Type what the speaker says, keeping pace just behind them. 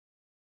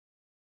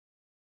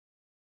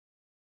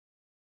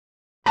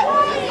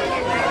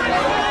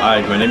Hi,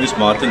 my name is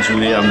Martin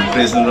Julie. I'm the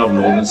president of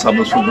Northens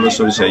Football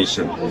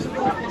Association.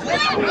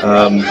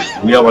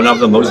 We are one of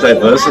the most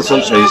diverse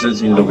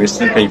associations in the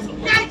Western Cape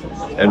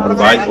and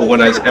provide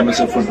organized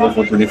amateur football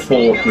for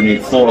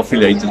 24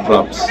 affiliated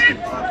clubs.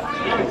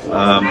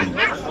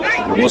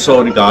 We're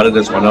also regarded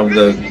as one of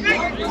the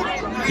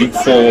big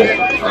four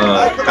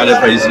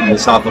LFAs in the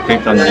South of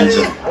Cape Town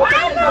region.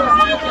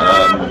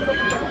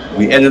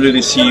 We annually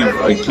receive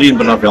a clean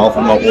bill of health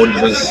from our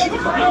auditors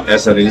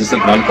as a registered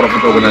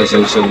non-profit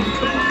organization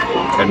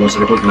and was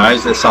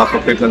recognized at South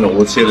of Cape Town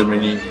award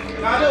ceremony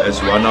as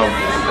an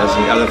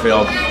LFA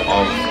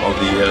of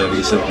the year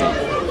recently.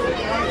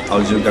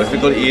 Our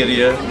geographical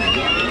area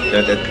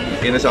that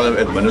NSL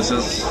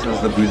administers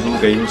the beautiful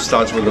game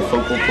starts with the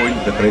focal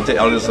point, the Greater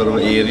Elders River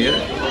area,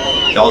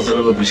 Elder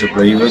River, Bishop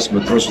Ravens,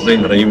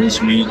 Metropolitan,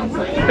 Ravensmead,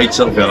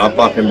 Eitzel, Bella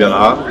Park and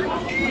Bella.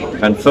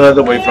 And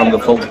further away from the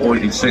focal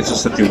point, it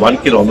stretches 31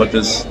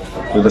 kilometers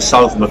to the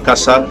south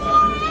Makassar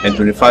and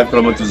 25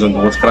 kilometers to the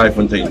north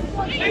Kraaifontein.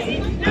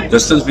 The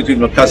distance between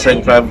Makassar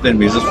and Kraaifontein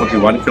measures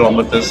 41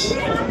 kilometers,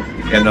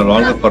 and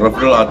along the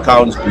peripheral are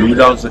towns Blue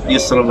Downs,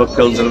 East River,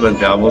 Kills River and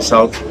Bellville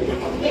South,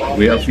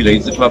 where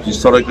affiliated clubs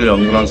historically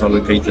home grounds are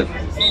located.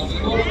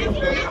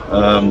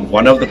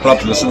 One of the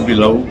clubs listed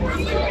below,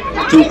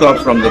 two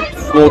clubs from the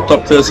four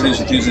top tertiary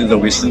institutions in the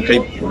Western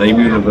Cape,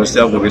 namely University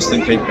of the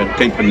Western Cape and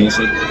Cape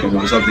Peninsula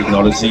University of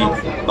Technology,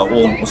 are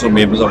all also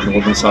members of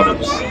Northern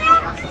Suburbs.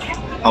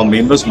 Our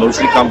members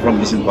mostly come from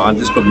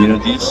disadvantaged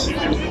communities,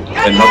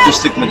 and not to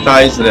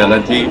stigmatize the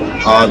reality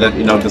are that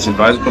in our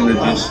disadvantaged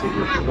communities,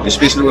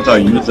 especially with our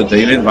youth, the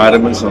daily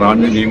environment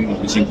surrounding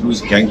them, which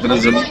includes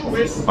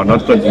gangsterism, are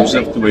not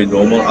conducive to a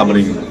normal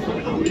upbringing.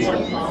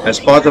 As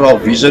part of our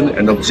vision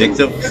and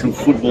objective through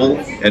football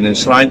and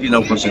enshrined in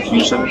our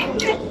constitution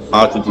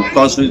are to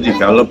constantly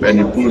develop and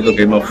improve the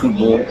game of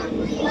football,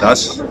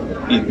 thus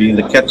it being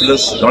the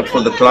catalyst not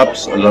for the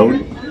clubs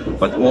alone,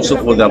 but also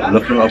for the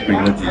upliftment of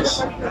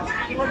communities.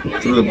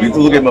 Through the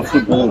beautiful game of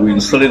football, we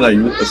instill in our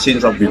youth a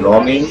sense of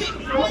belonging,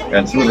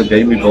 and through the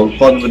game we build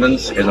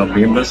confidence in our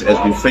members as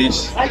when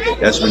faced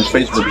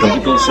with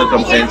difficult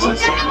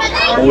circumstances,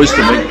 always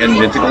to make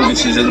analytical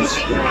decisions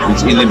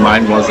which in their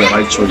mind was the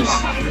right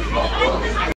choice.